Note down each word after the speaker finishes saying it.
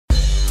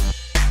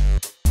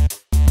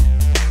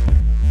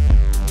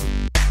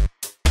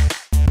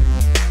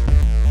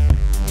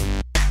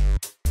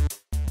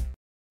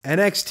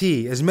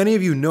NXT, as many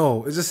of you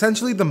know, is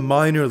essentially the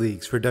minor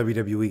leagues for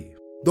WWE.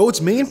 Though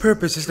its main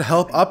purpose is to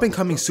help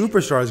up-and-coming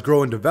superstars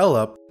grow and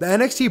develop, the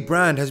NXT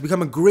brand has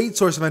become a great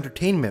source of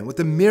entertainment with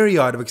a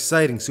myriad of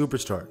exciting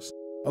superstars.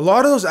 A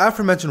lot of those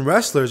aforementioned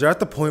wrestlers are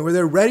at the point where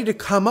they're ready to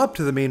come up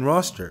to the main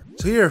roster,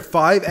 so here are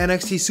 5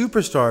 NXT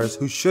superstars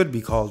who should be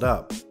called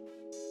up.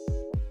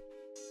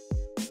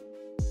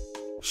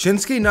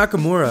 Shinsuke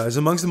Nakamura is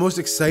amongst the most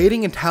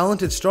exciting and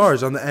talented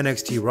stars on the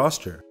NXT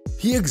roster.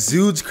 He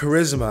exudes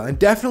charisma and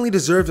definitely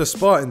deserves a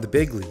spot in the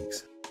big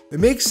leagues. It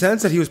makes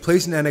sense that he was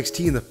placed in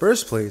NXT in the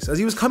first place, as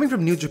he was coming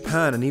from New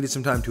Japan and needed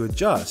some time to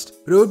adjust,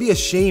 but it would be a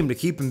shame to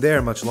keep him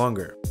there much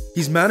longer.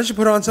 He's managed to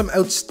put on some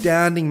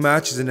outstanding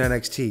matches in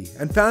NXT,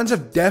 and fans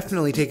have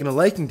definitely taken a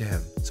liking to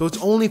him, so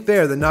it's only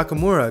fair that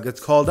Nakamura gets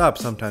called up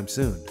sometime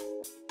soon.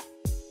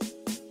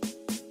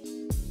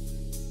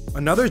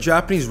 Another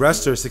Japanese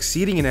wrestler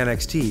succeeding in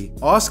NXT,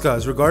 Asuka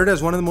is regarded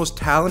as one of the most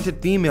talented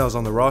females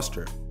on the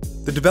roster.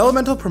 The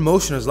developmental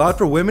promotion has allowed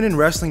for women in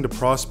wrestling to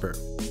prosper.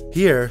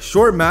 Here,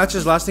 short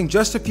matches lasting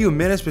just a few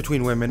minutes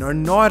between women are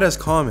not as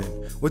common,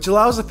 which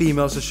allows the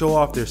females to show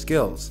off their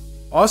skills.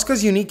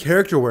 Asuka's unique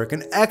character work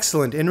and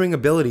excellent in-ring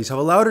abilities have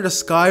allowed her to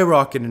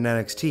skyrocket in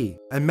NXT,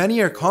 and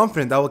many are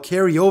confident that will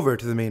carry over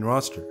to the main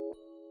roster.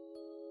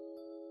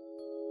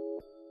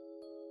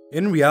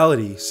 In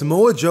reality,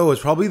 Samoa Joe is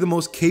probably the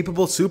most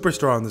capable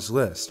superstar on this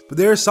list, but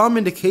there are some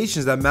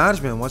indications that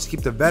management wants to keep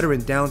the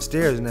veteran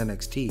downstairs in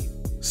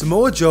NXT.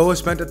 Samoa Joe has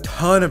spent a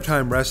ton of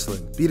time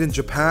wrestling, be it in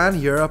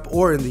Japan, Europe,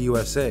 or in the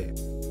USA.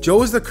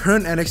 Joe is the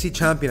current NXT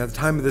champion at the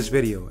time of this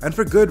video, and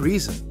for good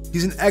reason.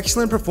 He's an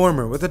excellent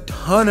performer with a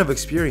ton of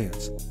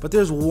experience, but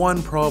there's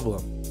one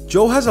problem.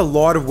 Joe has a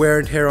lot of wear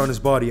and tear on his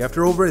body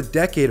after over a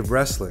decade of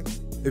wrestling.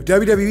 If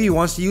WWE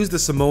wants to use the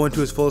Samoan to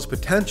his fullest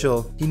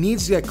potential, he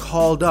needs to get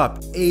called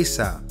up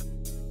ASAP.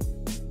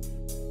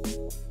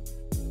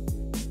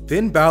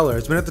 Finn Balor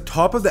has been at the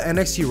top of the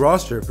NXT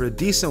roster for a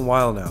decent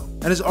while now,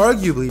 and has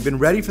arguably been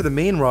ready for the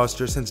main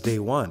roster since day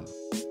one.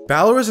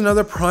 Balor is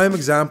another prime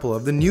example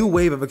of the new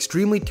wave of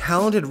extremely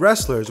talented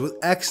wrestlers with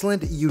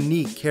excellent,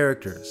 unique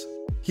characters.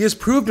 He has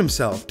proved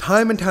himself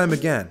time and time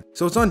again,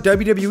 so it's on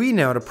WWE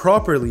now to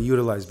properly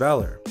utilize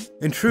Balor.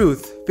 In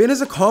truth, Finn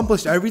has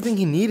accomplished everything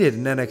he needed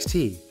in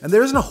NXT, and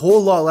there isn't a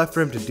whole lot left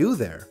for him to do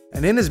there.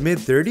 And in his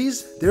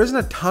mid-30s, there isn't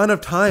a ton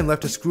of time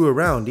left to screw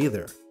around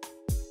either.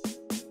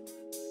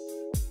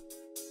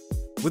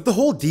 With the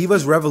whole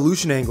Divas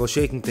Revolution angle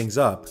shaking things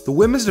up, the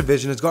women's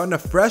division has gotten a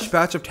fresh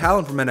batch of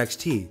talent from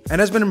NXT, and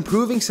has been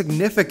improving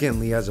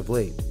significantly as of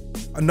late.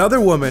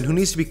 Another woman who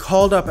needs to be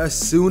called up as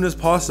soon as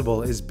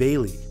possible is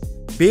Bayley.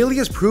 Bayley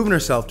has proven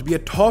herself to be a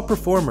top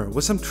performer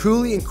with some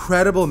truly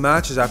incredible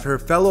matches after her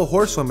fellow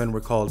horsewomen were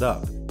called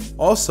up.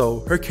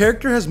 Also, her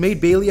character has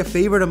made Bayley a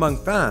favorite among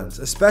fans,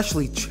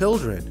 especially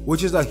children,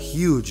 which is a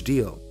huge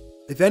deal.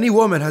 If any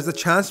woman has the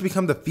chance to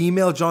become the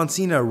female John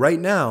Cena right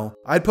now,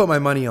 I'd put my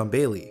money on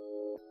Bayley.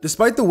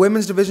 Despite the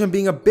women's division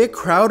being a bit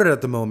crowded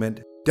at the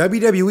moment,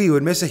 WWE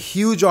would miss a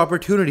huge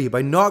opportunity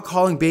by not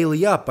calling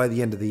Bayley up by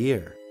the end of the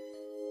year.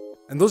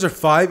 And those are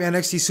 5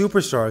 NXT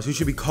superstars who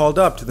should be called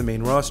up to the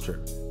main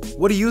roster.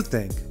 What do you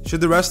think?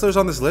 Should the wrestlers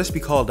on this list be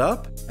called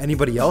up?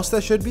 Anybody else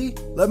that should be?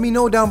 Let me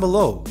know down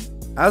below.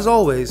 As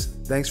always,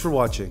 thanks for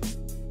watching.